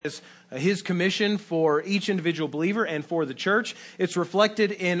His commission for each individual believer and for the church. It's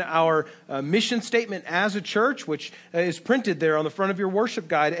reflected in our mission statement as a church, which is printed there on the front of your worship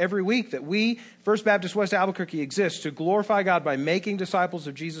guide every week, that we, First Baptist West Albuquerque, exist to glorify God by making disciples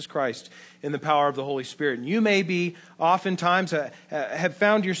of Jesus Christ in the power of the Holy Spirit. And you may be oftentimes have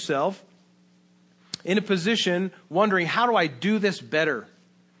found yourself in a position wondering, how do I do this better?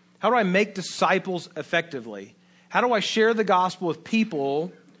 How do I make disciples effectively? How do I share the gospel with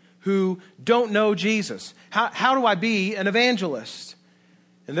people who don't know Jesus? How do I be an evangelist?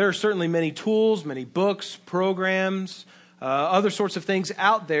 And there are certainly many tools, many books, programs, other sorts of things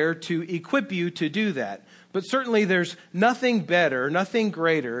out there to equip you to do that. But certainly there's nothing better, nothing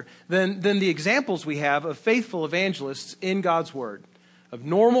greater than the examples we have of faithful evangelists in God's Word, of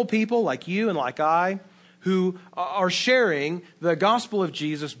normal people like you and like I, who are sharing the gospel of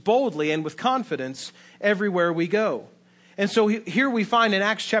Jesus boldly and with confidence everywhere we go. And so here we find in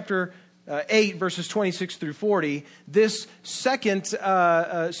Acts chapter 8, verses 26 through 40, this second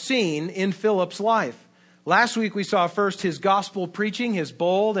scene in Philip's life. Last week we saw first his gospel preaching, his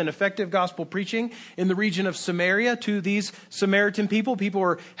bold and effective gospel preaching in the region of Samaria to these Samaritan people. People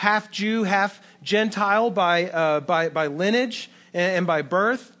were half Jew, half Gentile by lineage and by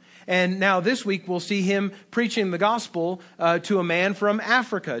birth. And now this week we'll see him preaching the gospel to a man from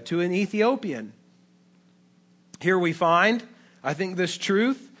Africa, to an Ethiopian. Here we find, I think, this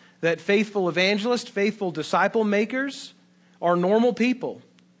truth that faithful evangelists, faithful disciple makers are normal people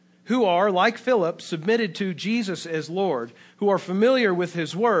who are, like Philip, submitted to Jesus as Lord, who are familiar with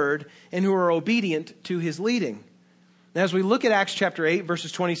His Word, and who are obedient to His leading. As we look at Acts chapter 8,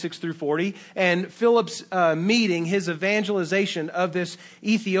 verses 26 through 40, and Philip's meeting, his evangelization of this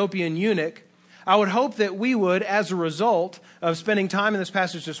Ethiopian eunuch, I would hope that we would, as a result of spending time in this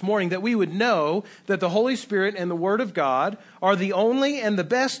passage this morning, that we would know that the Holy Spirit and the Word of God are the only and the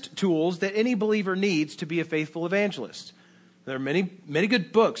best tools that any believer needs to be a faithful evangelist. There are many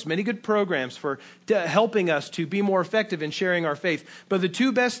good books, many good programs for helping us to be more effective in sharing our faith. But the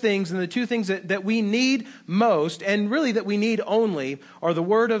two best things and the two things that we need most, and really that we need only, are the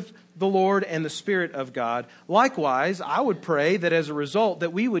Word of the Lord and the Spirit of God. Likewise, I would pray that as a result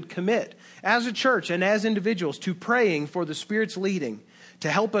that we would commit as a church and as individuals to praying for the Spirit's leading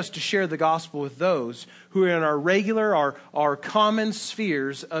to help us to share the gospel with those who are in our regular, our common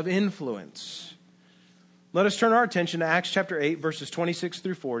spheres of influence. Let us turn our attention to Acts chapter 8, verses 26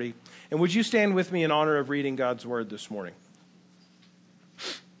 through 40. And would you stand with me in honor of reading God's Word this morning?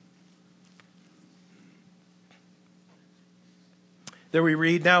 There we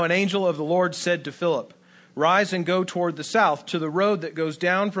read, "Now an angel of the Lord said to Philip, 'Rise and go toward the south to the road that goes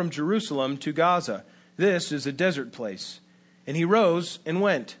down from Jerusalem to Gaza. This is a desert place.' And he rose and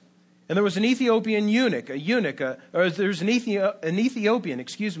went. And there was an Ethiopian eunuch, a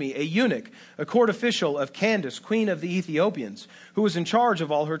court official of Candace, queen of the Ethiopians, who was in charge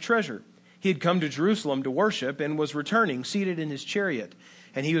of all her treasure. He had come to Jerusalem to worship and was returning, seated in his chariot.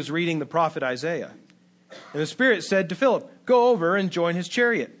 And he was reading the prophet Isaiah. And the Spirit said to Philip, 'Go over and join his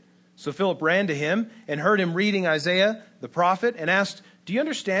chariot.' So Philip ran to him and heard him reading Isaiah the prophet and asked, 'Do you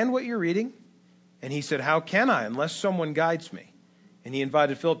understand what you're reading?' And he said, 'How can I unless someone guides me?' And he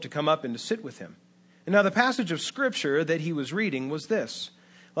invited Philip to come up and to sit with him. And now the passage of Scripture that he was reading was this: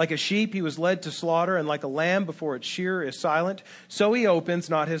 'Like a sheep he was led to slaughter, and like a lamb before its shearer is silent, so he opens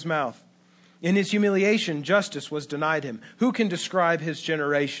not his mouth. In his humiliation justice was denied him. Who can describe his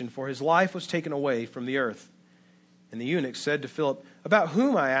generation? For his life was taken away from the earth.' And the eunuch said to Philip, 'About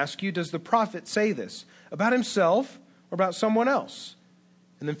whom, I ask you, does the prophet say this? About himself or about someone else?'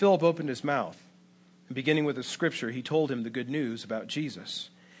 And then Philip opened his mouth. And beginning with the Scripture, he told him the good news about Jesus.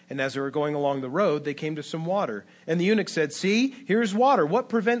 And as they were going along the road, they came to some water. And the eunuch said, 'See, here is water. What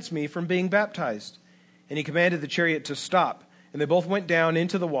prevents me from being baptized?' And he commanded the chariot to stop. And they both went down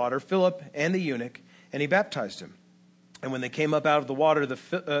into the water, Philip and the eunuch, and he baptized him. And when they came up out of the water,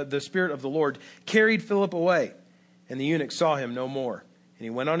 the Spirit of the Lord carried Philip away. And the eunuch saw him no more. And he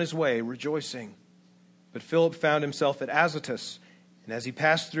went on his way, rejoicing. But Philip found himself at Azotus. And as he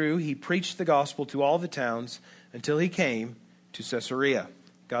passed through, he preached the gospel to all the towns until he came to Caesarea."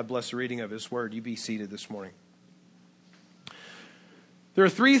 God bless the reading of His Word. You be seated this morning. There are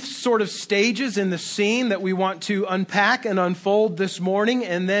three sort of stages in the scene that we want to unpack and unfold this morning,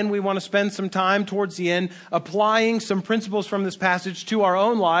 and then we want to spend some time towards the end applying some principles from this passage to our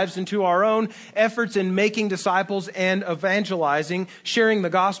own lives and to our own efforts in making disciples and evangelizing, sharing the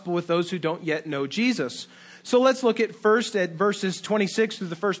gospel with those who don't yet know Jesus. So let's look at first at verses 26 through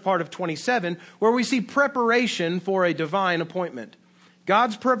the first part of 27, where we see preparation for a divine appointment.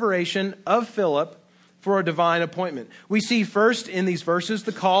 God's preparation of Philip for a divine appointment. We see first in these verses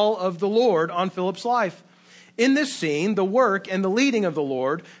the call of the Lord on Philip's life. In this scene, the work and the leading of the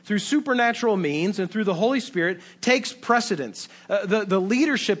Lord through supernatural means and through the Holy Spirit takes precedence. The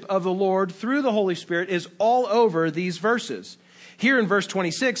leadership of the Lord through the Holy Spirit is all over these verses. Here in verse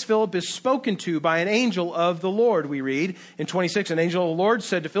 26, Philip is spoken to by an angel of the Lord. We read in 26, an angel of the Lord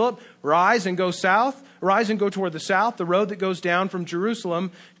said to Philip, rise and go toward the south, the road that goes down from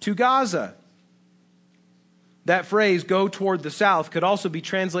Jerusalem to Gaza. That phrase, go toward the south, could also be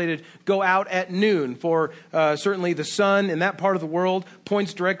translated, go out at noon, for certainly the sun in that part of the world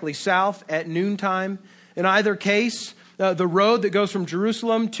points directly south at noontime. In either case, the road that goes from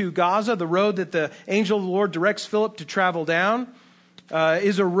Jerusalem to Gaza, the road that the angel of the Lord directs Philip to travel down,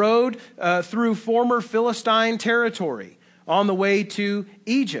 is a road through former Philistine territory on the way to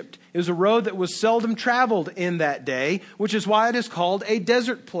Egypt. It was a road that was seldom traveled in that day, which is why it is called a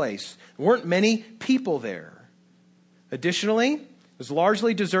desert place. There weren't many people there. Additionally, it was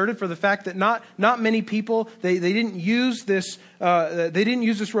largely deserted for the fact that not many people, they didn't use this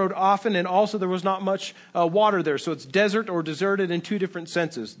road often, and also there was not much water there. So it's desert or deserted in two different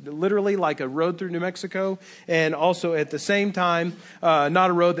senses. Literally like a road through New Mexico, and also at the same time, not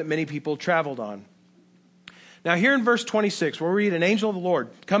a road that many people traveled on. Now here in verse 26, where we read an angel of the Lord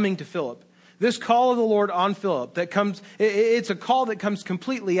coming to Philip, this call of the Lord on Philip, it's a call that comes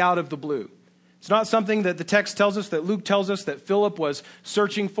completely out of the blue. It's not something that the text tells us, that Luke tells us that Philip was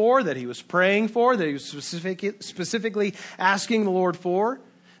searching for, that he was praying for, that he was specifically asking the Lord for.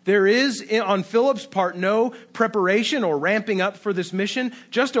 There is, on Philip's part, no preparation or ramping up for this mission,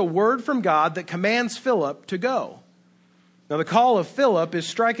 just a word from God that commands Philip to go. Now, the call of Philip is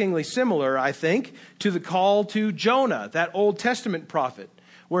strikingly similar, I think, to the call to Jonah, that Old Testament prophet,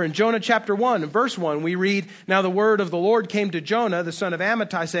 where in Jonah chapter 1, verse 1, we read, now the word of the Lord came to Jonah, the son of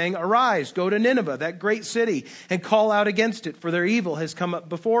Amittai, saying, arise, go to Nineveh, that great city, and call out against it, for their evil has come up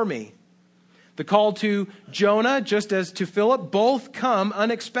before me. The call to Jonah, just as to Philip, both come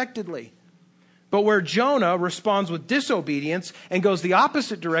unexpectedly. But where Jonah responds with disobedience and goes the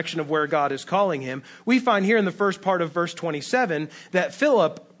opposite direction of where God is calling him, we find here in the first part of verse 27 that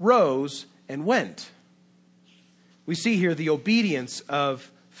Philip rose and went. We see here the obedience of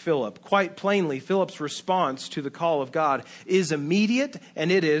Philip. Quite plainly, Philip's response to the call of God is immediate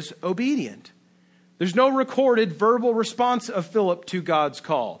and it is obedient. There's no recorded verbal response of Philip to God's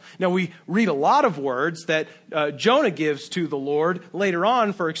call. Now, we read a lot of words that Jonah gives to the Lord later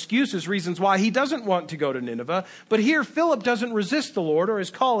on for excuses, reasons why he doesn't want to go to Nineveh. But here, Philip doesn't resist the Lord or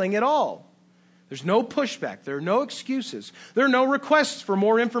his calling at all. There's no pushback. There are no excuses. There are no requests for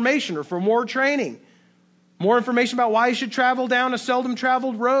more information or for more training. More information about why he should travel down a seldom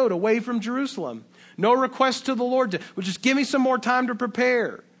traveled road away from Jerusalem. No request to the Lord well, just give me some more time to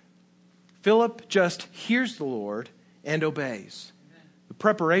prepare. Philip just hears the Lord and obeys. The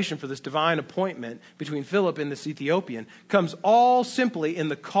preparation for this divine appointment between Philip and this Ethiopian comes all simply in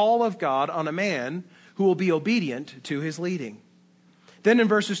the call of God on a man who will be obedient to his leading. Then in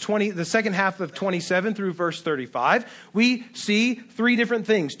verses 20, the second half of 27 through verse 35, we see three different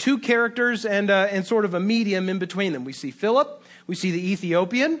things, two characters and sort of a medium in between them. We see Philip, we see the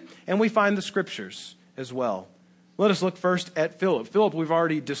Ethiopian, and we find the scriptures as well. Let us look first at Philip. Philip, we've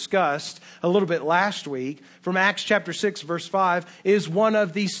already discussed a little bit last week from Acts chapter 6, verse 5, is one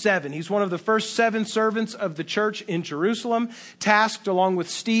of these seven. He's one of the first 7 servants of the church in Jerusalem, tasked along with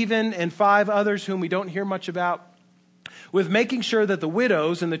Stephen and 5 others whom we don't hear much about, with making sure that the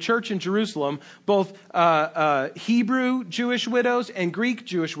widows in the church in Jerusalem, both Hebrew Jewish widows and Greek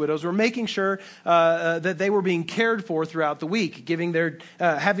Jewish widows, were making sure that they were being cared for throughout the week,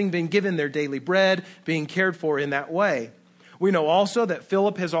 having been given their daily bread, being cared for in that way. We know also that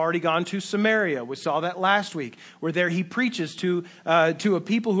Philip has already gone to Samaria. We saw that last week, where there he preaches to a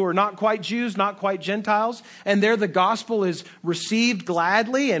people who are not quite Jews, not quite Gentiles, and there the gospel is received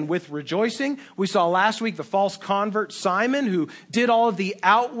gladly and with rejoicing. We saw last week the false convert Simon, who did all of the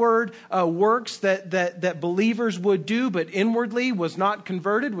outward works that believers would do, but inwardly was not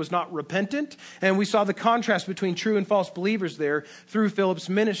converted, was not repentant. And we saw the contrast between true and false believers there through Philip's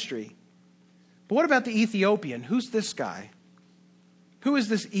ministry. But what about the Ethiopian? Who's this guy? Who is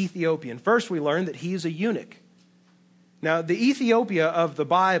this Ethiopian? First, we learn that he is a eunuch. Now, the Ethiopia of the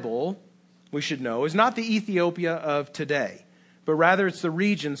Bible, we should know, is not the Ethiopia of today, but rather it's the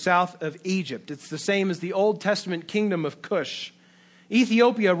region south of Egypt. It's the same as the Old Testament kingdom of Cush.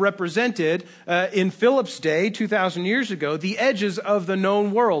 Ethiopia represented, in Philip's day, 2,000 years ago, the edges of the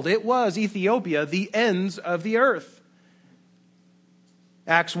known world. It was Ethiopia, the ends of the earth.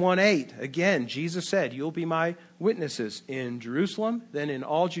 Acts 1:8, again, Jesus said, "You'll be my witnesses in Jerusalem, then in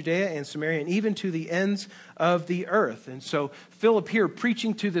all Judea and Samaria, and even to the ends of the earth." And so Philip here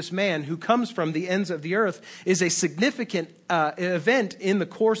preaching to this man who comes from the ends of the earth is a significant event in the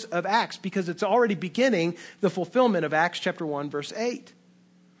course of Acts, because it's already beginning the fulfillment of Acts chapter 1, verse 8.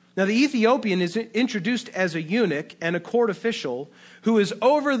 Now, the Ethiopian is introduced as a eunuch and a court official who is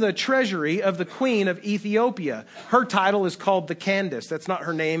over the treasury of the queen of Ethiopia. Her title is called the Candace. That's not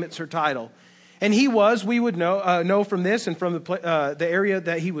her name, it's her title. And he was, we would know from this and from the area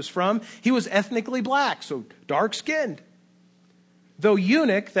that he was from, he was ethnically black, so dark-skinned. Though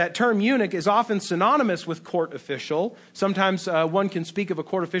eunuch, that term eunuch is often synonymous with court official. Sometimes one can speak of a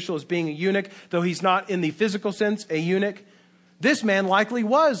court official as being a eunuch, though he's not in the physical sense a eunuch. This man likely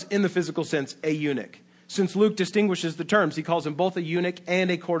was, in the physical sense, a eunuch, since Luke distinguishes the terms. He calls him both a eunuch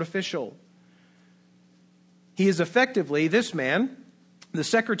and a court official. He is effectively, this man, the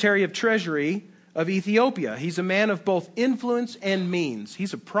Secretary of Treasury of Ethiopia. He's a man of both influence and means.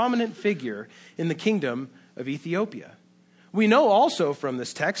 He's a prominent figure in the kingdom of Ethiopia. We know also from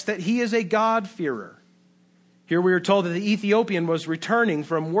this text that he is a God-fearer. Here we are told that the Ethiopian was returning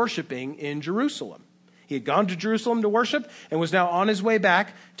from worshiping in Jerusalem. He had gone to Jerusalem to worship and was now on his way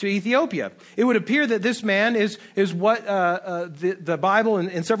back to Ethiopia. It would appear that this man is what the Bible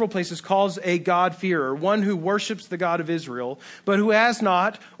in several places calls a God-fearer, one who worships the God of Israel, but who has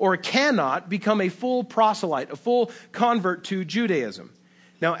not or cannot become a full proselyte, a full convert to Judaism.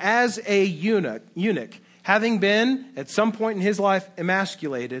 Now, as a eunuch, having been, at some point in his life,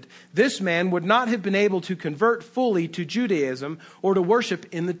 emasculated, this man would not have been able to convert fully to Judaism or to worship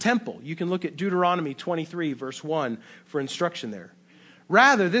in the temple. You can look at Deuteronomy 23, verse 1, for instruction there.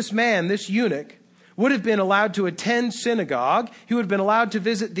 Rather, this man, this eunuch, would have been allowed to attend synagogue. He would have been allowed to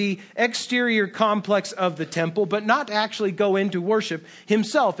visit the exterior complex of the temple, but not to actually go in to worship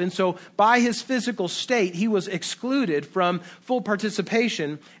himself. And so, by his physical state, he was excluded from full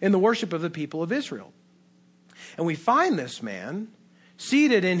participation in the worship of the people of Israel. And we find this man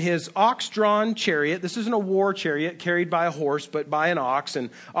seated in his ox-drawn chariot. This isn't a war chariot carried by a horse, but by an ox. And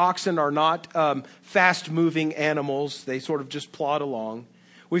oxen are not fast-moving animals. They sort of just plod along.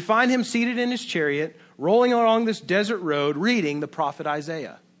 We find him seated in his chariot, rolling along this desert road, reading the prophet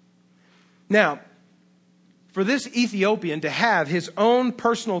Isaiah. Now, for this Ethiopian to have his own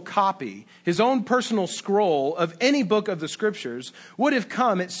personal copy, his own personal scroll of any book of the Scriptures would have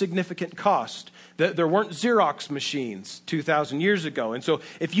come at significant cost. There weren't Xerox machines 2,000 years ago. And so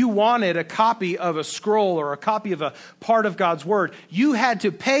if you wanted a copy of a scroll or a copy of a part of God's Word, you had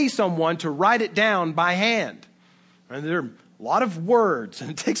to pay someone to write it down by hand. And there are a lot of words, and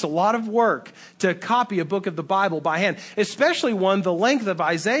it takes a lot of work to copy a book of the Bible by hand, especially one the length of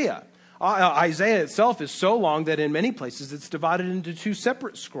Isaiah. Isaiah itself is so long that in many places it's divided into two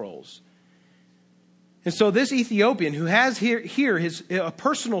separate scrolls. And so this Ethiopian who has here a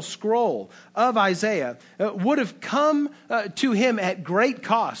personal scroll of Isaiah would have come to him at great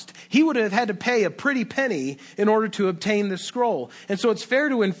cost. He would have had to pay a pretty penny in order to obtain this scroll. And so it's fair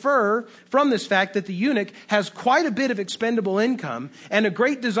to infer from this fact that the eunuch has quite a bit of expendable income and a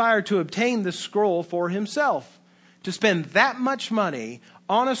great desire to obtain this scroll for himself. To spend that much money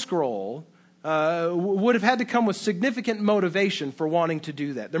on a scroll would have had to come with significant motivation for wanting to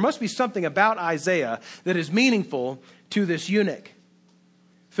do that. There must be something about Isaiah that is meaningful to this eunuch.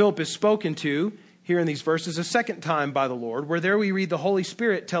 Philip is spoken to here in these verses a second time by the Lord, where there we read the Holy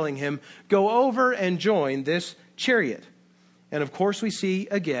Spirit telling him, "Go over and join this chariot." And of course we see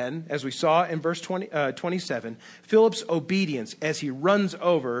again, as we saw in verse 27, Philip's obedience as he runs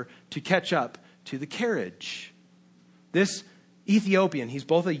over to catch up to the carriage. This Ethiopian, he's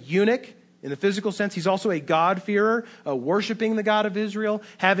both a eunuch in the physical sense. He's also a God-fearer, worshiping the God of Israel,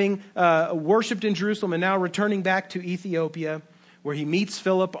 having worshipped in Jerusalem and now returning back to Ethiopia, where he meets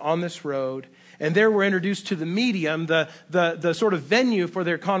Philip on this road. And there we're introduced to the medium, the sort of venue for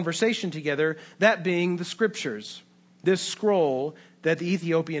their conversation together, that being the Scriptures, this scroll that the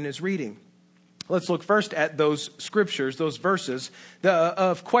Ethiopian is reading. Let's look first at those Scriptures, those verses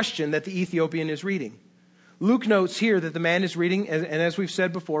of question that the Ethiopian is reading. Luke notes here that the man is reading, and as we've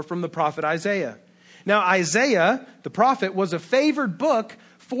said before, from the prophet Isaiah. Now, Isaiah, the prophet, was a favored book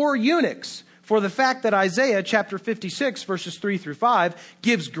for eunuchs, for the fact that Isaiah chapter 56, verses 3 through 5,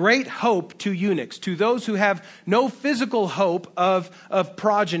 gives great hope to eunuchs, to those who have no physical hope of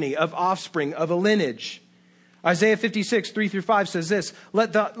progeny, of offspring, of a lineage. Isaiah 56, 3 through 5 says this,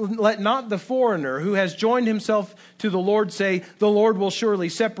 Let not the foreigner who has joined himself to the Lord say, the Lord will surely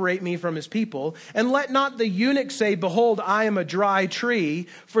separate me from his people. And let not the eunuch say, behold, I am a dry tree,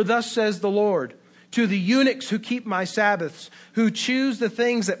 for thus says the Lord, To the eunuchs who keep my Sabbaths, who choose the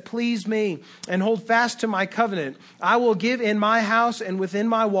things that please me and hold fast to my covenant, I will give in my house and within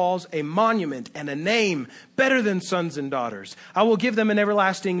my walls a monument and a name better than sons and daughters. I will give them an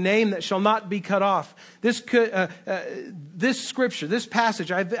everlasting name that shall not be cut off. This scripture, this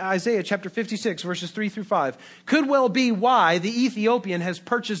passage, Isaiah chapter 56, verses 3 through 5, could well be why the Ethiopian has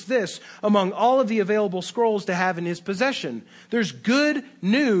purchased this among all of the available scrolls to have in his possession. There's good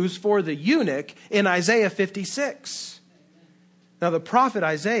news for the eunuch in Isaiah 56. Now, the prophet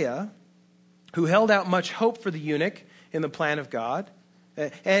Isaiah, who held out much hope for the eunuch in the plan of God,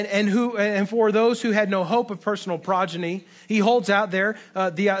 and for those who had no hope of personal progeny, he holds out there,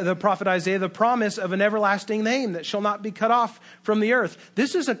 the prophet Isaiah, the promise of an everlasting name that shall not be cut off from the earth.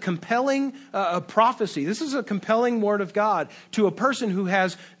 This is a compelling prophecy. This is a compelling word of God to a person who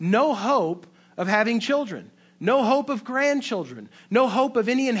has no hope of having children, no hope of grandchildren, no hope of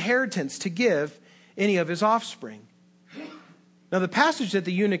any inheritance to give any of his offspring. Now, the passage that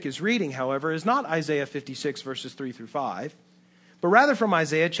the eunuch is reading, however, is not Isaiah 56, verses 3 through 5, but rather from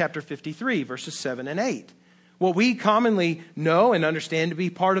Isaiah chapter 53, verses 7 and 8. What we commonly know and understand to be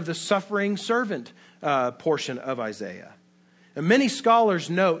part of the suffering servant portion of Isaiah. And many scholars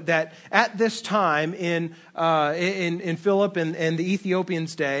note that at this time in Philip and the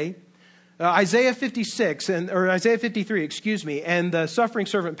Ethiopian's day, Isaiah 56 or Isaiah 53, and the suffering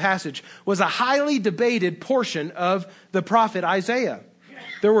servant passage was a highly debated portion of the prophet Isaiah.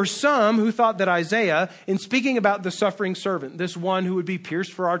 There were some who thought that Isaiah, in speaking about the suffering servant, this one who would be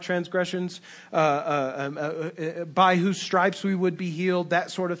pierced for our transgressions, by whose stripes we would be healed, that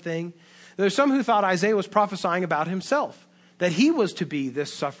sort of thing. There's some who thought Isaiah was prophesying about himself, that he was to be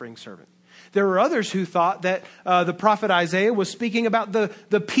this suffering servant. There were others who thought that the prophet Isaiah was speaking about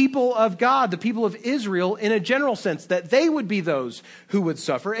the people of God, the people of Israel in a general sense, that they would be those who would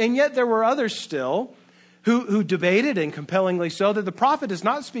suffer. And yet there were others still who debated, and compellingly so, that the prophet is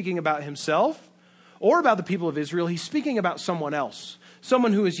not speaking about himself or about the people of Israel. He's speaking about someone else,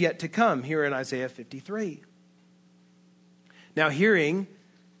 someone who is yet to come, here in Isaiah 53. Now, hearing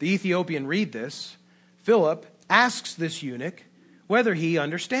the Ethiopian read this, Philip asks this eunuch whether he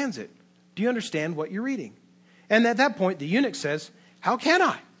understands it. Do you understand what you're reading? And at that point, the eunuch says, how can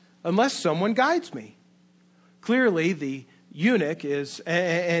I, unless someone guides me? Clearly, the eunuch is,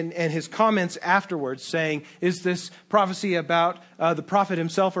 and his comments afterwards saying, is this prophecy about the prophet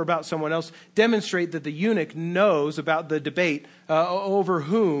himself or about someone else, demonstrate that the eunuch knows about the debate over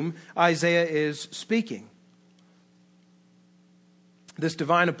whom Isaiah is speaking. This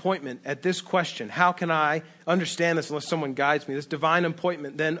divine appointment at this question, how can I understand this unless someone guides me? This divine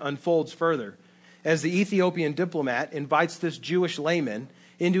appointment then unfolds further as the Ethiopian diplomat invites this Jewish layman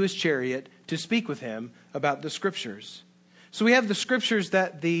into his chariot to speak with him about the scriptures. So we have the scriptures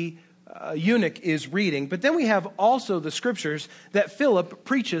that the eunuch is reading, but then we have also the scriptures that Philip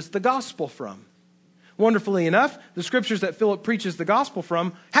preaches the gospel from. Wonderfully enough, the scriptures that Philip preaches the gospel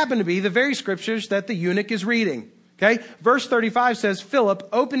from happen to be the very scriptures that the eunuch is reading. Okay, verse 35 says, Philip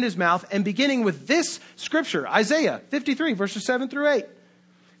opened his mouth and beginning with this scripture, Isaiah 53, verses 7 through 8,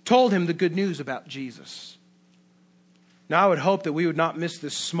 told him the good news about Jesus. Now I would hope that we would not miss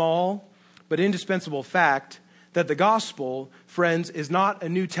this small but indispensable fact that the gospel, friends, is not a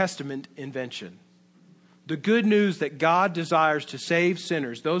New Testament invention. The good news that God desires to save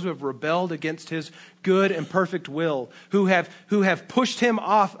sinners, those who have rebelled against his good and perfect will, who have pushed him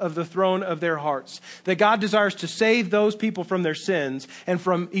off of the throne of their hearts, that God desires to save those people from their sins and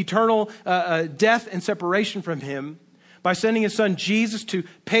from eternal death and separation from him by sending his son Jesus to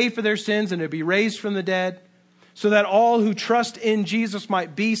pay for their sins and to be raised from the dead, so that all who trust in Jesus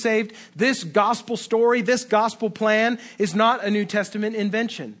might be saved. This gospel story, this gospel plan is not a New Testament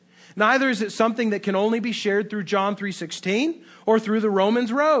invention. Neither is it something that can only be shared through John 3:16 or through the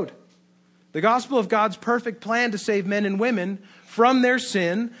Romans road. The gospel of God's perfect plan to save men and women from their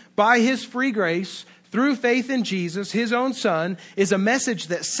sin by his free grace through faith in Jesus, his own son, is a message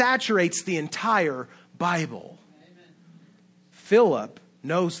that saturates the entire Bible. Amen. Philip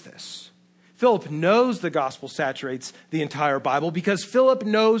knows this. Philip knows the gospel saturates the entire Bible because Philip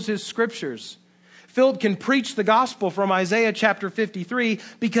knows his scriptures. Philip can preach the gospel from Isaiah chapter 53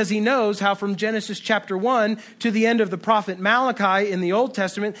 because he knows how from Genesis chapter 1 to the end of the prophet Malachi in the Old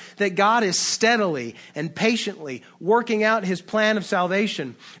Testament that God is steadily and patiently working out his plan of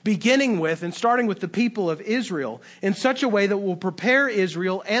salvation, beginning with and starting with the people of Israel in such a way that will prepare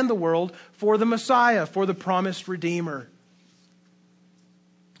Israel and the world for the Messiah, for the promised Redeemer.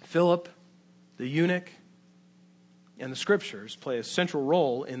 Philip, the eunuch, and the scriptures play a central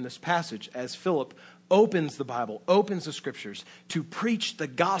role in this passage as Philip opens the Bible, opens the scriptures to preach the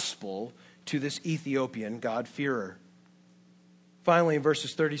gospel to this Ethiopian God-fearer. Finally, in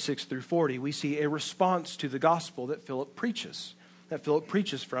verses 36 through 40, we see a response to the gospel that Philip preaches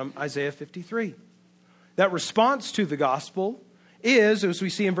from Isaiah 53. That response to the gospel is, as we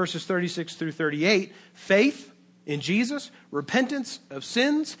see in verses 36 through 38, faith in Jesus, repentance of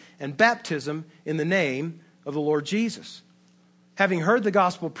sins, and baptism in the name of the Lord Jesus. Having heard the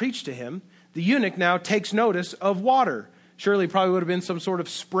gospel preached to him, the eunuch now takes notice of water. Surely probably would have been some sort of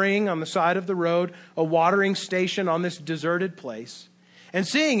spring on the side of the road, a watering station on this deserted place. And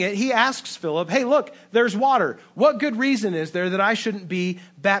seeing it, he asks Philip, hey, look, there's water. What good reason is there that I shouldn't be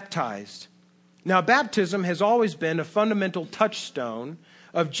baptized? Now, baptism has always been a fundamental touchstone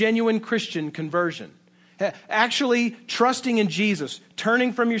of genuine Christian conversion. Actually trusting in Jesus,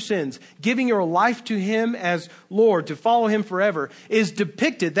 turning from your sins, giving your life to him as Lord, to follow him forever, is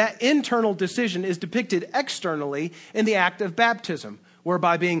depicted, that internal decision is depicted externally in the act of baptism,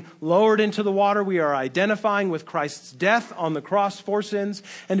 whereby being lowered into the water, we are identifying with Christ's death on the cross for sins,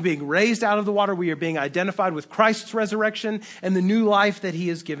 and being raised out of the water, we are being identified with Christ's resurrection and the new life that he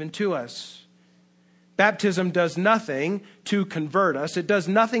has given to us. Baptism does nothing to convert us. It does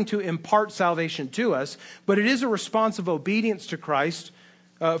nothing to impart salvation to us, but it is a response of obedience to Christ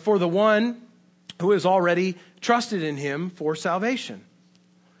for the one who has already trusted in him for salvation.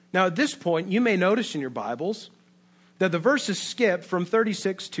 Now, at this point, you may notice in your Bibles that the verses skip from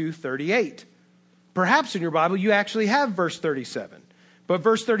 36 to 38. Perhaps in your Bible, you actually have verse 37, but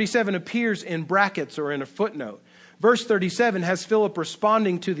verse 37 appears in brackets or in a footnote. Verse 37 has Philip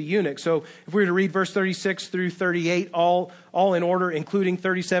responding to the eunuch. So if we were to read verse 36 through 38, all in order, including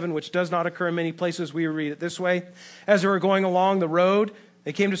 37, which does not occur in many places, we read it this way. As they were going along the road,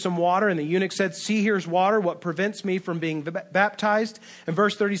 they came to some water, and the eunuch said, see, here's water. What prevents me from being baptized? And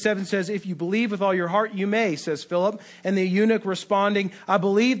verse 37 says, if you believe with all your heart, you may, says Philip. And the eunuch responding, I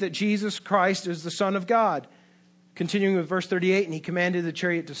believe that Jesus Christ is the Son of God. Continuing with verse 38, and he commanded the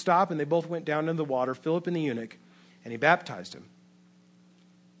chariot to stop, and they both went down into the water, Philip and the eunuch, and he baptized him.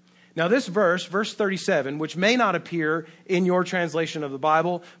 Now this verse 37, which may not appear in your translation of the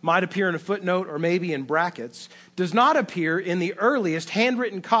Bible, might appear in a footnote or maybe in brackets, does not appear in the earliest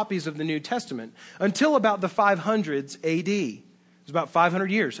handwritten copies of the New Testament until about the 500s AD. It was about 500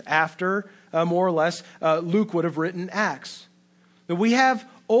 years after, more or less, Luke would have written Acts. Now we have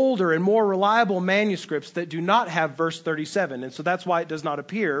older and more reliable manuscripts that do not have verse 37. And so that's why it does not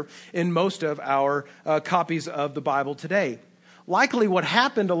appear in most of our copies of the Bible today. Likely what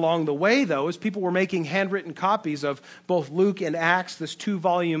happened along the way, though, is people were making handwritten copies of both Luke and Acts, this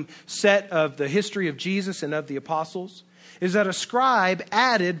 2-volume set of the history of Jesus and of the apostles, is that a scribe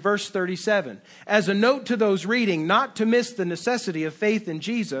added verse 37 as a note to those reading not to miss the necessity of faith in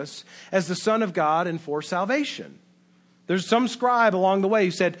Jesus as the Son of God and for salvation. There's some scribe along the way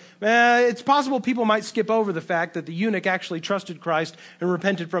who said, it's possible people might skip over the fact that the eunuch actually trusted Christ and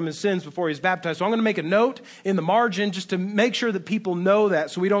repented from his sins before he was baptized. So I'm going to make a note in the margin just to make sure that people know that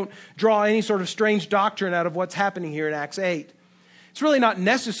so we don't draw any sort of strange doctrine out of what's happening here in Acts 8. It's really not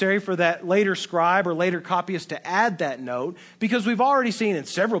necessary for that later scribe or later copyist to add that note because we've already seen in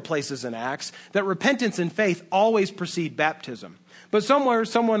several places in Acts that repentance and faith always precede baptism. But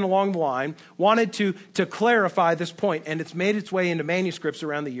someone along the line wanted to clarify this point, and it's made its way into manuscripts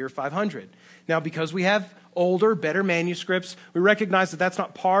around the year 500. Now, because we have older, better manuscripts, we recognize that that's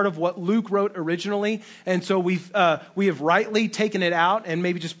not part of what Luke wrote originally, and so we have rightly taken it out and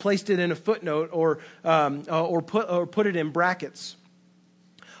maybe just placed it in a footnote or put it in brackets.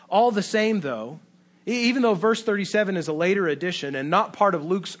 All the same, though, even though verse 37 is a later addition and not part of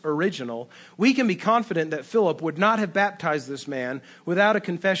Luke's original, we can be confident that Philip would not have baptized this man without a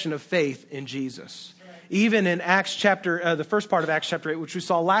confession of faith in Jesus. Even in Acts chapter, the first part of Acts chapter 8, which we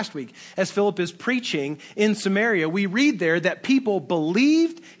saw last week, as Philip is preaching in Samaria, we read there that people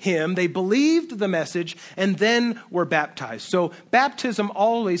believed him, they believed the message, and then were baptized. So baptism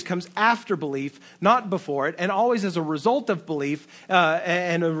always comes after belief, not before it, and always as a result of belief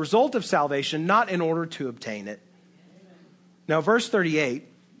and a result of salvation, not in order to obtain it. Now, verse 38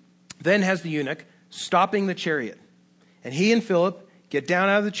 then has the eunuch stopping the chariot, and he and Philip get down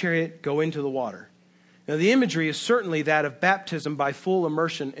out of the chariot, go into the water. Now, the imagery is certainly that of baptism by full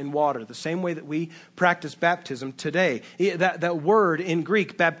immersion in water, the same way that we practice baptism today. That word in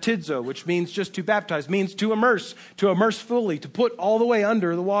Greek, baptizo, which means just to baptize, means to immerse fully, to put all the way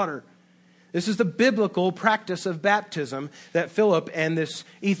under the water. This is the biblical practice of baptism that Philip and this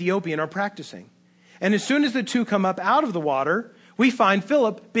Ethiopian are practicing. And as soon as the two come up out of the water, we find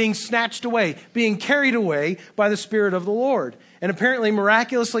Philip being snatched away, being carried away by the Spirit of the Lord, and apparently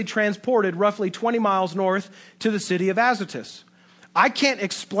miraculously transported roughly 20 miles north to the city of Azotus. I can't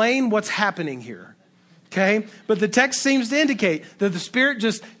explain what's happening here, okay? But the text seems to indicate that the Spirit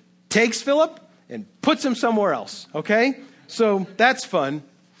just takes Philip and puts him somewhere else, okay? So that's fun.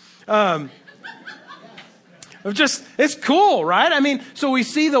 It's cool, right? I mean, so we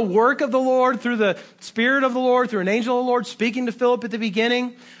see the work of the Lord through the Spirit of the Lord, through an angel of the Lord speaking to Philip at the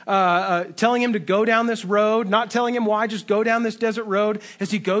beginning, telling him to go down this road, not telling him why, just go down this desert road.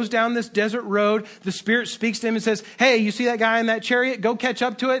 As he goes down this desert road, the Spirit speaks to him and says, hey, you see that guy in that chariot? Go catch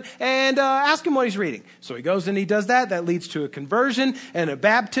up to it and ask him what he's reading. So he goes and he does that. That leads to a conversion and a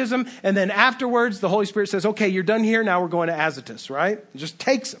baptism. And then afterwards, the Holy Spirit says, okay, you're done here. Now we're going to Azotus, right? It just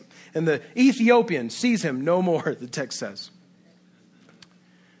takes him. And the Ethiopian sees him no more, the text says.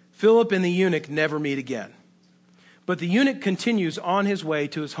 Philip and the eunuch never meet again. But the eunuch continues on his way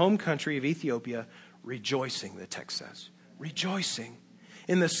to his home country of Ethiopia, rejoicing, the text says. Rejoicing.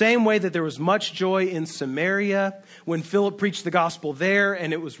 In the same way that there was much joy in Samaria when Philip preached the gospel there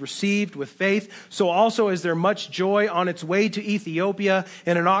and it was received with faith, so also is there much joy on its way to Ethiopia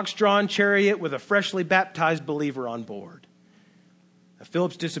in an ox-drawn chariot with a freshly baptized believer on board.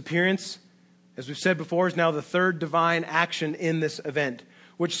 Philip's disappearance, as we've said before, is now the third divine action in this event,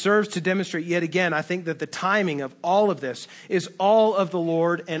 which serves to demonstrate yet again, I think, that the timing of all of this is all of the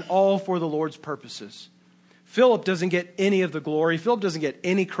Lord and all for the Lord's purposes. Philip doesn't get any of the glory. Philip doesn't get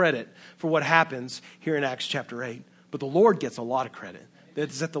any credit for what happens here in Acts chapter 8. But the Lord gets a lot of credit.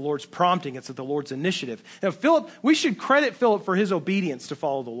 It's at the Lord's prompting. It's at the Lord's initiative. Now, we should credit Philip for his obedience to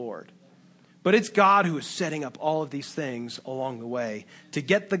follow the Lord. But it's God who is setting up all of these things along the way to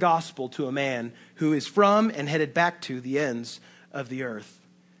get the gospel to a man who is from and headed back to the ends of the earth.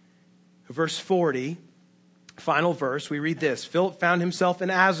 Verse 40, final verse, we read this. Philip found himself in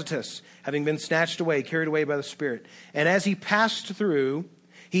Azotus, having been snatched away, carried away by the Spirit. And as he passed through,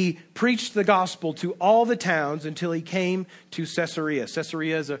 he preached the gospel to all the towns until he came to Caesarea.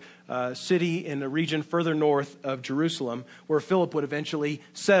 Caesarea is a city in the region further north of Jerusalem where Philip would eventually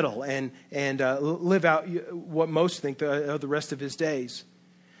settle and live out what most think the rest of his days.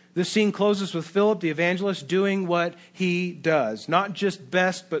 This scene closes with Philip, the evangelist, doing what he does. Not just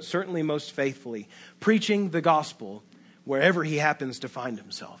best, but certainly most faithfully. Preaching the gospel wherever he happens to find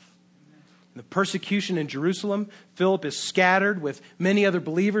himself. In the persecution in Jerusalem, Philip is scattered with many other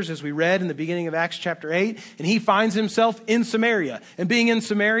believers, as we read in the beginning of Acts chapter 8, and he finds himself in Samaria. And being in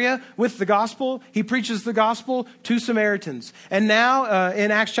Samaria with the gospel, he preaches the gospel to Samaritans. And now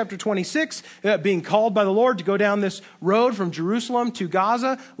in Acts chapter 26, being called by the Lord to go down this road from Jerusalem to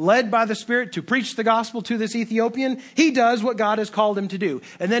Gaza, led by the Spirit to preach the gospel to this Ethiopian, he does what God has called him to do.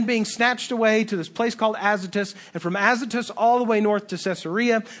 And then being snatched away to this place called Azotus, and from Azotus all the way north to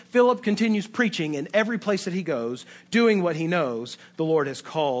Caesarea, Philip continues preaching in every place that he goes, doing what he knows the Lord has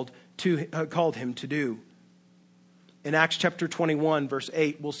called him to do. In Acts chapter 21, verse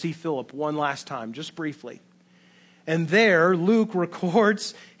 8, we'll see Philip one last time, just briefly. And there, Luke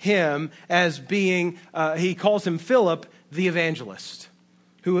records him as being, he calls him Philip the evangelist,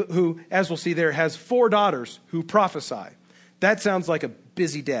 who, as we'll see there, has 4 daughters who prophesy. That sounds like a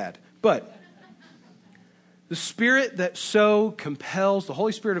busy dad. But the Spirit that so compels, the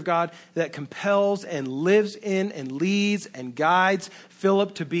Holy Spirit of God that compels and lives in and leads and guides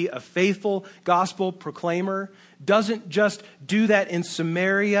Philip to be a faithful gospel proclaimer, doesn't just do that in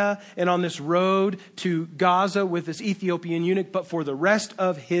Samaria and on this road to Gaza with this Ethiopian eunuch, but for the rest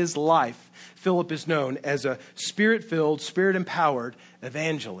of his life, Philip is known as a Spirit-filled, Spirit-empowered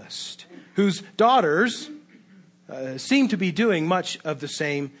evangelist whose daughters seem to be doing much of the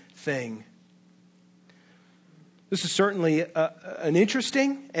same thing. This is certainly an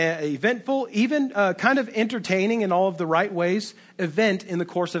interesting, eventful, even kind of entertaining in all of the right ways event in the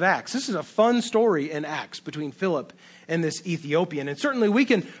course of Acts. This is a fun story in Acts between Philip and this Ethiopian. And certainly we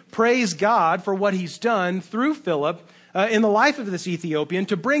can praise God for what he's done through Philip in the life of this Ethiopian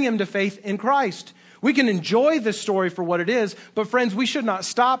to bring him to faith in Christ. We can enjoy this story for what it is, but friends, we should not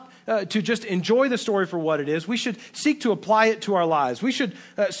stop to just enjoy the story for what it is. We should seek to apply it to our lives. We should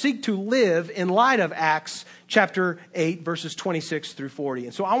seek to live in light of Acts chapter 8, verses 26 through 40.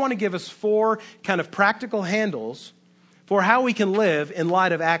 And so I want to give us 4 kind of practical handles for how we can live in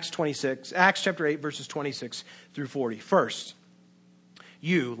light of Acts chapter 8, verses 26 through 40. First,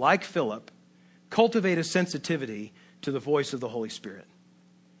 you, like Philip, cultivate a sensitivity to the voice of the Holy Spirit.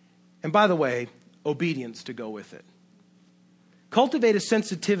 And by the way, obedience to go with it. Cultivate a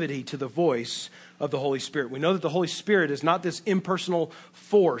sensitivity to the voice of the Holy Spirit. We know that the Holy Spirit is not this impersonal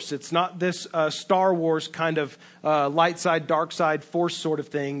force. It's not this Star Wars kind of light side, dark side force sort of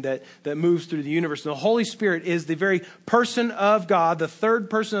thing that moves through the universe. The Holy Spirit is the very person of God, the third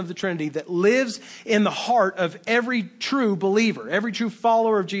person of the Trinity, that lives in the heart of every true believer, every true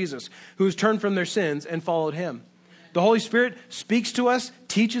follower of Jesus who has turned from their sins and followed him. The Holy Spirit speaks to us,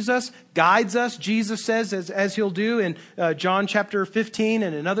 teaches us, guides us. Jesus says, as he'll do in John chapter 15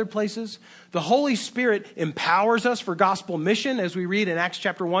 and in other places. The Holy Spirit empowers us for gospel mission, as we read in Acts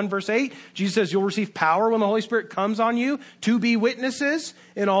chapter 1, verse 8. Jesus says, you'll receive power when the Holy Spirit comes on you to be witnesses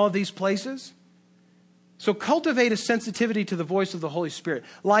in all of these places. So cultivate a sensitivity to the voice of the Holy Spirit,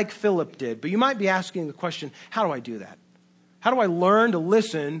 like Philip did. But you might be asking the question, how do I do that? How do I learn to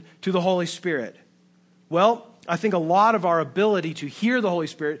listen to the Holy Spirit? Well, I think a lot of our ability to hear the Holy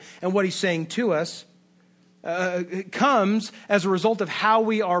Spirit and what he's saying to us comes as a result of how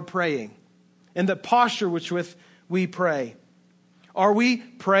we are praying and the posture which with we pray. Are we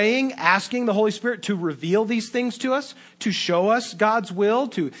praying, asking the Holy Spirit to reveal these things to us, to show us God's will,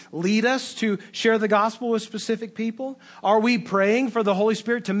 to lead us to share the gospel with specific people? Are we praying for the Holy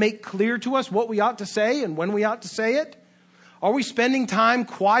Spirit to make clear to us what we ought to say and when we ought to say it? Are we spending time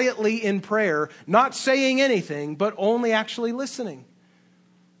quietly in prayer, not saying anything, but only actually listening?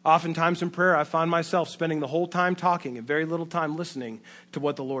 Oftentimes in prayer, I find myself spending the whole time talking and very little time listening to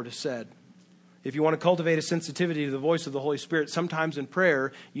what the Lord has said. If you want to cultivate a sensitivity to the voice of the Holy Spirit, sometimes in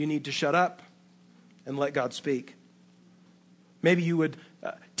prayer, you need to shut up and let God speak. Maybe you would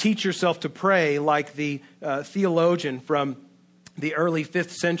teach yourself to pray like the theologian from the early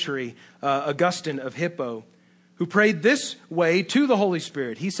 5th century, Augustine of Hippo, who prayed this way to the Holy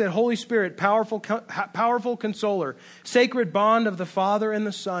Spirit. He said, Holy Spirit, powerful consoler, sacred bond of the Father and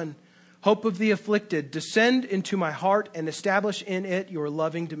the Son, hope of the afflicted, descend into my heart and establish in it your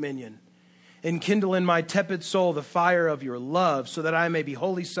loving dominion. Enkindle in my tepid soul the fire of your love, so that I may be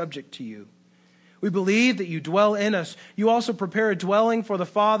wholly subject to you. We believe that you dwell in us. You also prepare a dwelling for the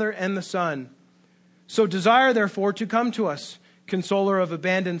Father and the Son. So desire, therefore, to come to us, consoler of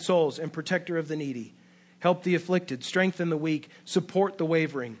abandoned souls and protector of the needy. Help the afflicted, strengthen the weak, support the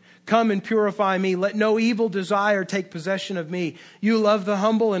wavering. Come and purify me. Let no evil desire take possession of me. You love the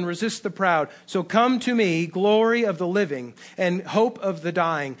humble and resist the proud. So come to me, glory of the living and hope of the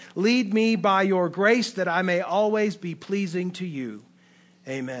dying. Lead me by your grace that I may always be pleasing to you.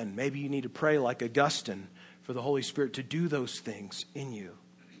 Amen. Maybe you need to pray like Augustine for the Holy Spirit to do those things in you.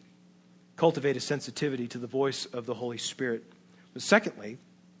 Cultivate a sensitivity to the voice of the Holy Spirit. But secondly,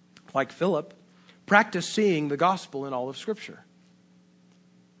 like Philip, practice seeing the gospel in all of Scripture.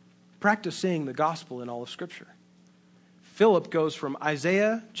 Practice seeing the gospel in all of Scripture. Philip goes from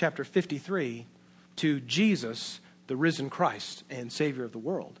Isaiah chapter 53 to Jesus, the risen Christ and Savior of the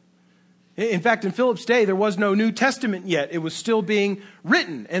world. In fact, in Philip's day, there was no New Testament yet. It was still being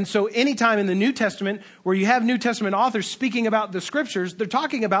written. And so anytime in the New Testament where you have New Testament authors speaking about the Scriptures, they're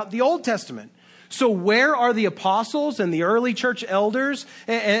talking about the Old Testament. So where are the apostles and the early church elders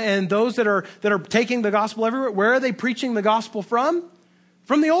and those that are taking the gospel everywhere? Where are they preaching the gospel from?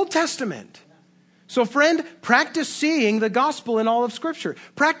 From the Old Testament. So friend, practice seeing the gospel in all of Scripture.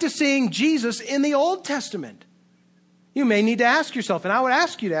 Practice seeing Jesus in the Old Testament. You may need to ask yourself, and I would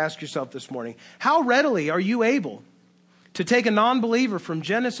ask you to ask yourself this morning, how readily are you able to take a non-believer from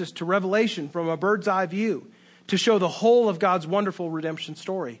Genesis to Revelation from a bird's eye view to show the whole of God's wonderful redemption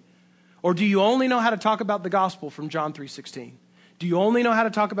story? Or do you only know how to talk about the gospel from John 3:16? Do you only know how to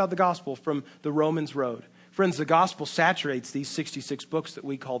talk about the gospel from the Romans Road? Friends, the gospel saturates these 66 books that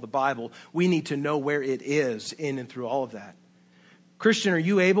we call the Bible. We need to know where it is in and through all of that. Christian, are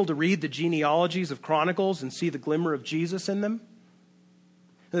you able to read the genealogies of Chronicles and see the glimmer of Jesus in them?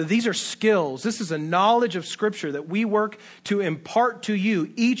 These are skills. This is a knowledge of Scripture that we work to impart to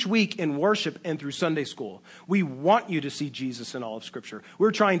you each week in worship and through Sunday school. We want you to see Jesus in all of Scripture.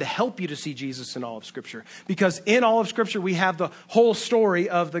 We're trying to help you to see Jesus in all of Scripture, because in all of Scripture we have the whole story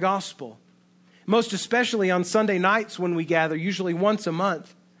of the gospel. Most especially on Sunday nights when we gather, usually once a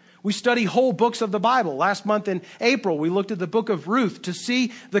month, we study whole books of the Bible. Last month in April, we looked at the book of Ruth to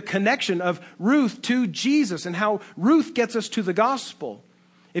see the connection of Ruth to Jesus and how Ruth gets us to the gospel.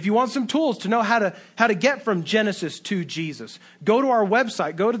 If you want some tools to know how to get from Genesis to Jesus, go to our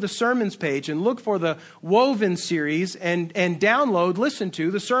website, go to the sermons page and look for the Woven series and download, listen to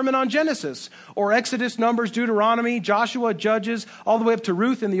the Sermon on Genesis, or Exodus, Numbers, Deuteronomy, Joshua, Judges, all the way up to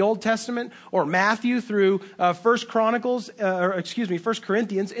Ruth in the Old Testament, or Matthew through 1 Corinthians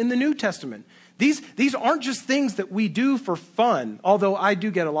in the New Testament. These aren't just things that we do for fun, although I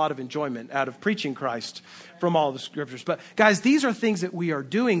do get a lot of enjoyment out of preaching Christ from all the scriptures. But guys, these are things that we are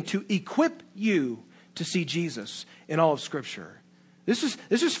doing to equip you to see Jesus in all of Scripture. This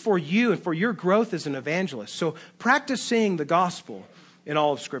is for you and for your growth as an evangelist. So practice seeing the gospel in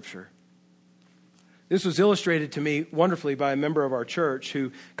all of Scripture. This was illustrated to me wonderfully by a member of our church who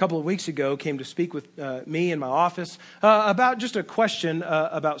a couple of weeks ago came to speak with me in my office about just a question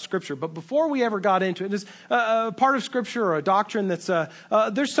about Scripture. But before we ever got into it, it's a part of Scripture or a doctrine that's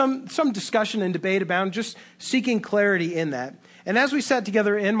there's some discussion and debate about, just seeking clarity in that. And as we sat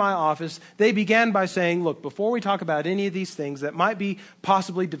together in my office, they began by saying, look, before we talk about any of these things that might be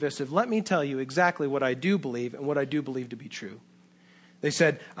possibly divisive, let me tell you exactly what I do believe and what I do believe to be true. They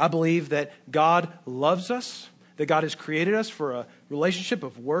said, I believe that God loves us, that God has created us for a relationship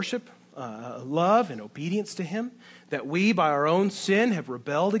of worship, love, and obedience to Him, that we, by our own sin, have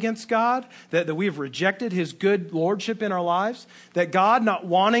rebelled against God, that we have rejected His good lordship in our lives, that God, not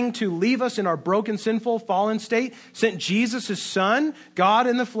wanting to leave us in our broken, sinful, fallen state, sent Jesus, His Son, God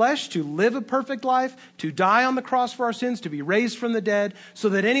in the flesh, to live a perfect life, to die on the cross for our sins, to be raised from the dead, so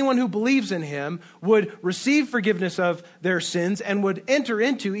that anyone who believes in Him would receive forgiveness of their sins and would enter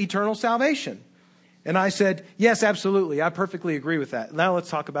into eternal salvation. And I said, yes, absolutely. I perfectly agree with that. Now let's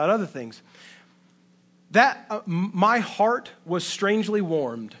talk about other things. My heart was strangely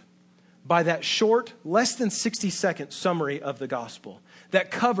warmed by that short, less than 60-second summary of the gospel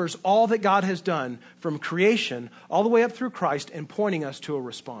that covers all that God has done from creation all the way up through Christ and pointing us to a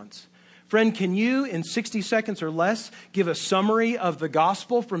response. Friend, can you, in 60 seconds or less, give a summary of the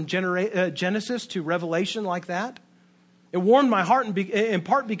gospel from Genesis to Revelation like that? It warmed my heart in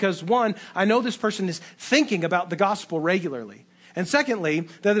part because, one, I know this person is thinking about the gospel regularly. And secondly,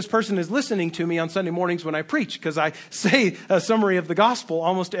 that this person is listening to me on Sunday mornings when I preach, because I say a summary of the gospel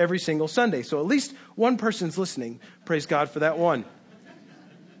almost every single Sunday. So at least one person's listening. Praise God for that one.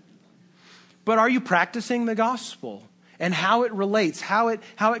 But are you practicing the gospel and how it relates, how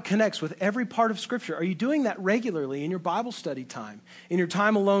it connects with every part of Scripture? Are you doing that regularly in your Bible study time, in your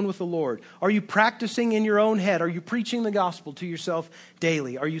time alone with the Lord? Are you practicing in your own head? Are you preaching the gospel to yourself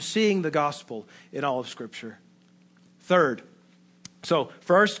daily? Are you seeing the gospel in all of Scripture? Third, so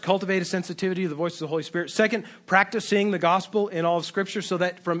first, cultivate a sensitivity to the voice of the Holy Spirit. Second, practice seeing the gospel in all of Scripture so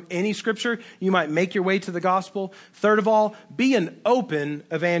that from any Scripture you might make your way to the gospel. Third of all, be an open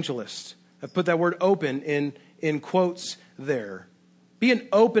evangelist. I put that word open in quotes there. Be an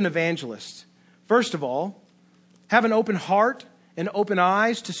open evangelist. First of all, have an open heart and open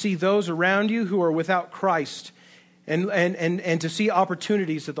eyes to see those around you who are without Christ and to see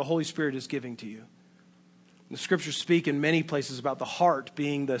opportunities that the Holy Spirit is giving to you. The Scriptures speak in many places about the heart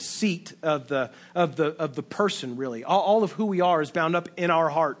being the seat of the person, really. All of who we are is bound up in our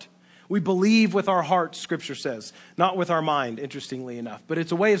heart. We believe with our heart, Scripture says, not with our mind, interestingly enough. But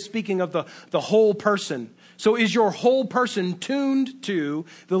it's a way of speaking of the whole person. So is your whole person tuned to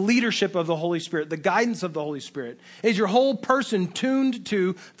the leadership of the Holy Spirit, the guidance of the Holy Spirit? Is your whole person tuned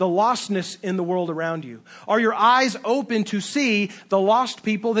to the lostness in the world around you? Are your eyes open to see the lost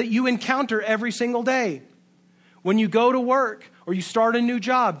people that you encounter every single day? When you go to work or you start a new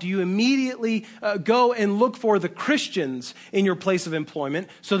job, do you immediately go and look for the Christians in your place of employment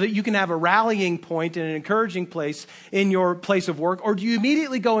so that you can have a rallying point and an encouraging place in your place of work? Or do you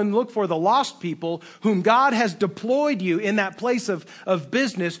immediately go and look for the lost people whom God has deployed you in that place of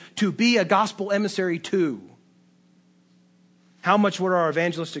business to be a gospel emissary to? How much would our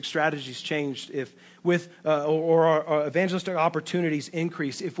evangelistic strategies change if or our evangelistic opportunities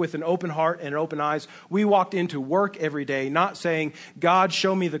increase if with an open heart and open eyes we walked into work every day not saying, God,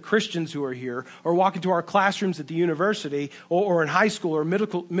 show me the Christians who are here, or walk into our classrooms at the university or in high school or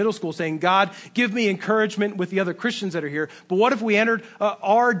middle school saying, God, give me encouragement with the other Christians that are here. But what if we entered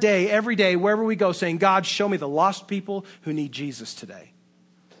our day, every day, wherever we go, saying, God, show me the lost people who need Jesus today?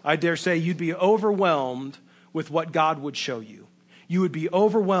 I dare say you'd be overwhelmed with what God would show you. You would be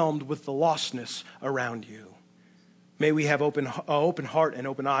overwhelmed with the lostness around you. May we have open heart and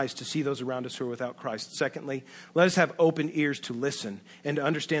open eyes to see those around us who are without Christ. Secondly, let us have open ears to listen and to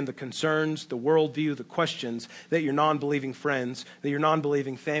understand the concerns, the worldview, the questions that your non-believing friends, that your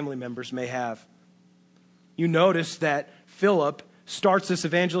non-believing family members may have. You notice that Philip starts this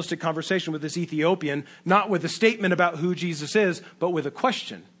evangelistic conversation with this Ethiopian, not with a statement about who Jesus is, but with a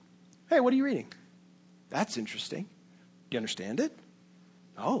question. Hey, what are you reading? That's interesting. Do you understand it?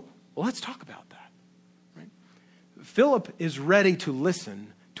 Oh, well, let's talk about that. Right? Philip is ready to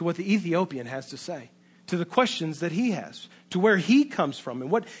listen to what the Ethiopian has to say, to the questions that he has, to where he comes from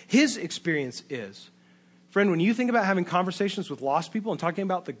and what his experience is. Friend, when you think about having conversations with lost people and talking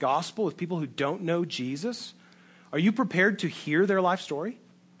about the gospel with people who don't know Jesus, are you prepared to hear their life story?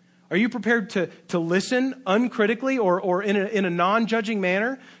 Are you prepared to listen uncritically or in a non-judging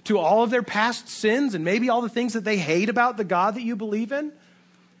manner to all of their past sins and maybe all the things that they hate about the God that you believe in?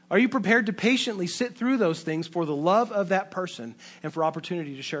 Are you prepared to patiently sit through those things for the love of that person and for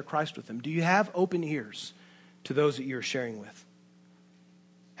opportunity to share Christ with them? Do you have open ears to those that you're sharing with?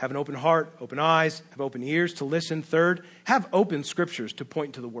 Have an open heart, open eyes, have open ears to listen. Third, have open scriptures to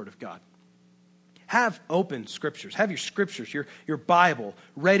point to the Word of God. Have open scriptures. Have your scriptures, your Bible,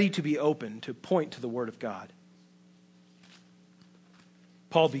 ready to be open to point to the Word of God.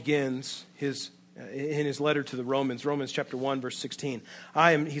 Paul begins in his letter to the Romans chapter 1, verse 16.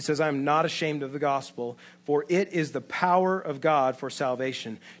 He says, I am not ashamed of the gospel, for it is the power of God for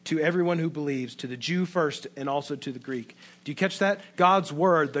salvation to everyone who believes, to the Jew first and also to the Greek. Do you catch that? God's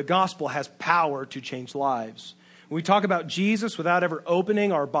word, the gospel, has power to change lives. When we talk about Jesus without ever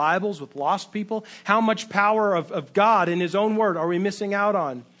opening our Bibles with lost people, how much power of God in his own word are we missing out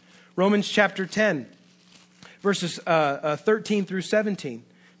on? Romans chapter 10, verses 13 through 17.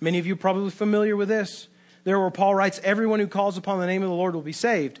 Many of you are probably familiar with this. There where Paul writes, everyone who calls upon the name of the Lord will be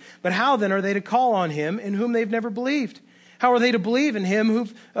saved. But how then are they to call on him in whom they've never believed? How are they to believe in him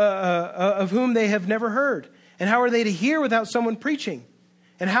of whom they have never heard? And how are they to hear without someone preaching?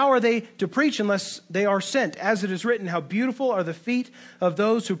 And how are they to preach unless they are sent? As it is written, how beautiful are the feet of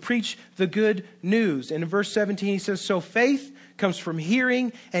those who preach the good news. And in verse 17 he says, so faith comes from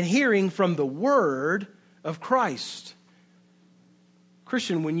hearing, and hearing from the word of Christ.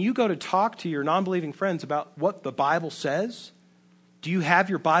 Christian, when you go to talk to your non-believing friends about what the Bible says, do you have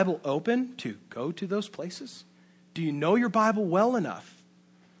your Bible open to go to those places? Do you know your Bible well enough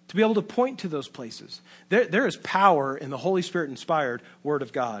to be able to point to those places? There is power in the Holy Spirit-inspired Word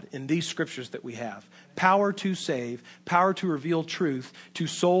of God in these scriptures that we have. Power to save, power to reveal truth to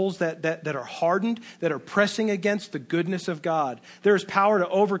souls that are hardened, that are pressing against the goodness of God. There is power to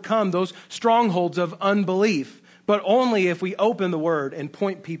overcome those strongholds of unbelief. But only if we open the Word and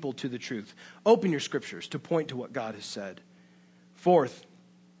point people to the truth. Open your scriptures to point to what God has said. Fourth,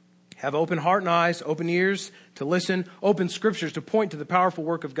 have open heart and eyes, open ears to listen, open scriptures to point to the powerful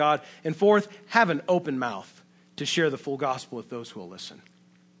work of God. And fourth, have an open mouth to share the full gospel with those who will listen.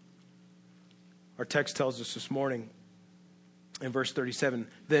 Our text tells us this morning in verse 37,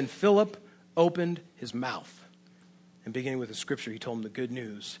 then Philip opened his mouth. And beginning with the scripture, he told him the good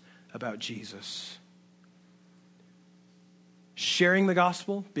news about Jesus. Sharing the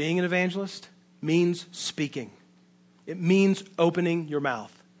gospel, being an evangelist, means speaking. It means opening your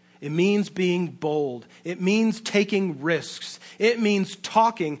mouth. It means being bold. It means taking risks. It means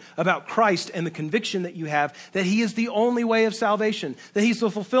talking about Christ and the conviction that you have that he is the only way of salvation, that he's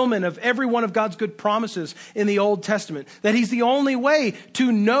the fulfillment of every one of God's good promises in the Old Testament, that he's the only way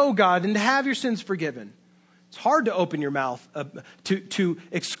to know God and to have your sins forgiven. It's hard to open your mouth to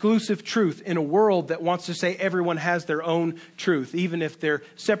exclusive truth in a world that wants to say everyone has their own truth. Even if they're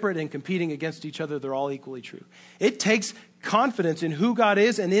separate and competing against each other, they're all equally true. It takes confidence in who God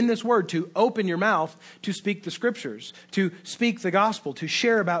is and in this word to open your mouth to speak the scriptures, to speak the gospel, to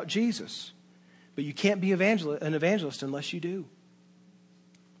share about Jesus. But you can't be an evangelist unless you do.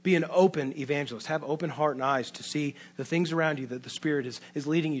 Be an open evangelist. Have open heart and eyes to see the things around you that the Spirit is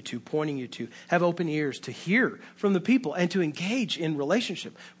leading you to, pointing you to. Have open ears to hear from the people and to engage in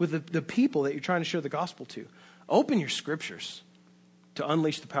relationship with the people that you're trying to share the gospel to. Open your scriptures to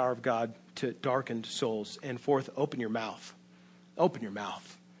unleash the power of God to darkened souls. And fourth, open your mouth. Open your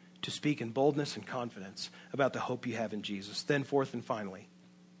mouth to speak in boldness and confidence about the hope you have in Jesus. Then fourth and finally,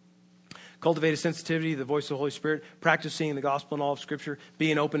 cultivate a sensitivity to the voice of the Holy Spirit, practice seeing the gospel in all of Scripture,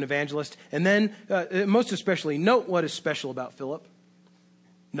 be an open evangelist. And then, most especially, note what is special about Philip.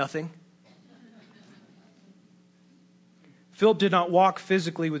 Nothing. Philip did not walk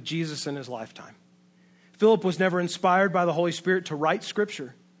physically with Jesus in his lifetime. Philip was never inspired by the Holy Spirit to write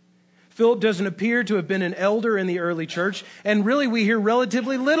Scripture. Philip doesn't appear to have been an elder in the early church, and really we hear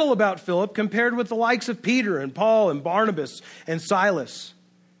relatively little about Philip compared with the likes of Peter and Paul and Barnabas and Silas.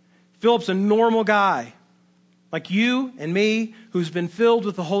 Philip's a normal guy, like you and me, who's been filled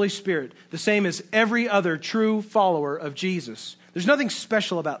with the Holy Spirit, the same as every other true follower of Jesus. There's nothing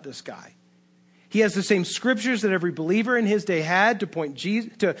special about this guy. He has the same scriptures that every believer in his day had to point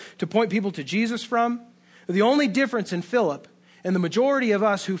people to Jesus from. The only difference in Philip and the majority of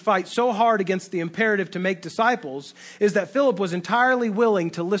us who fight so hard against the imperative to make disciples is that Philip was entirely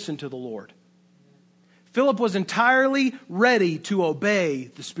willing to listen to the Lord. Philip was entirely ready to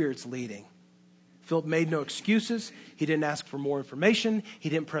obey the Spirit's leading. Philip made no excuses. He didn't ask for more information. He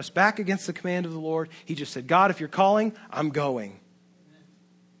didn't press back against the command of the Lord. He just said, God, if you're calling, I'm going.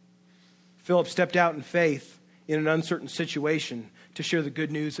 Philip stepped out in faith in an uncertain situation to share the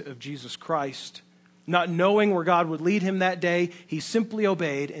good news of Jesus Christ. Not knowing where God would lead him that day, he simply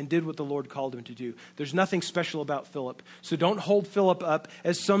obeyed and did what the Lord called him to do. There's nothing special about Philip. So don't hold Philip up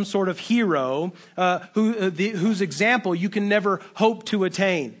as some sort of hero whose example you can never hope to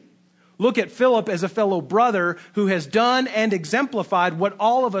attain. Look at Philip as a fellow brother who has done and exemplified what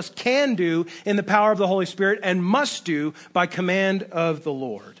all of us can do in the power of the Holy Spirit and must do by command of the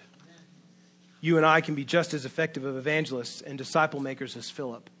Lord. You and I can be just as effective of evangelists and disciple makers as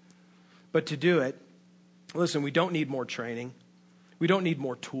Philip. But to do it, listen, we don't need more training. We don't need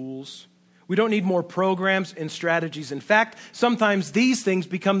more tools. We don't need more programs and strategies. In fact, sometimes these things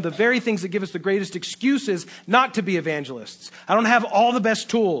become the very things that give us the greatest excuses not to be evangelists. I don't have all the best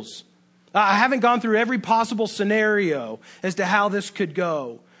tools. I haven't gone through every possible scenario as to how this could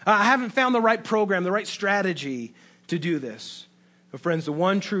go. I haven't found the right program, the right strategy to do this. But friends, the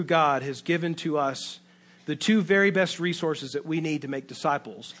one true God has given to us the two very best resources that we need to make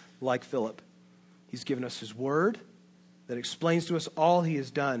disciples like Philip. He's given us his word that explains to us all he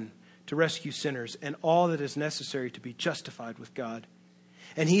has done to rescue sinners and all that is necessary to be justified with God.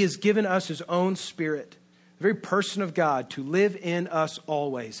 And he has given us his own Spirit, the very person of God, to live in us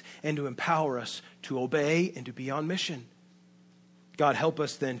always and to empower us to obey and to be on mission. God, help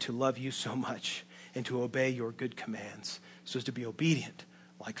us then to love you so much and to obey your good commands so as to be obedient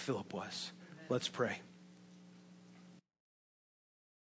like Philip was. Let's pray.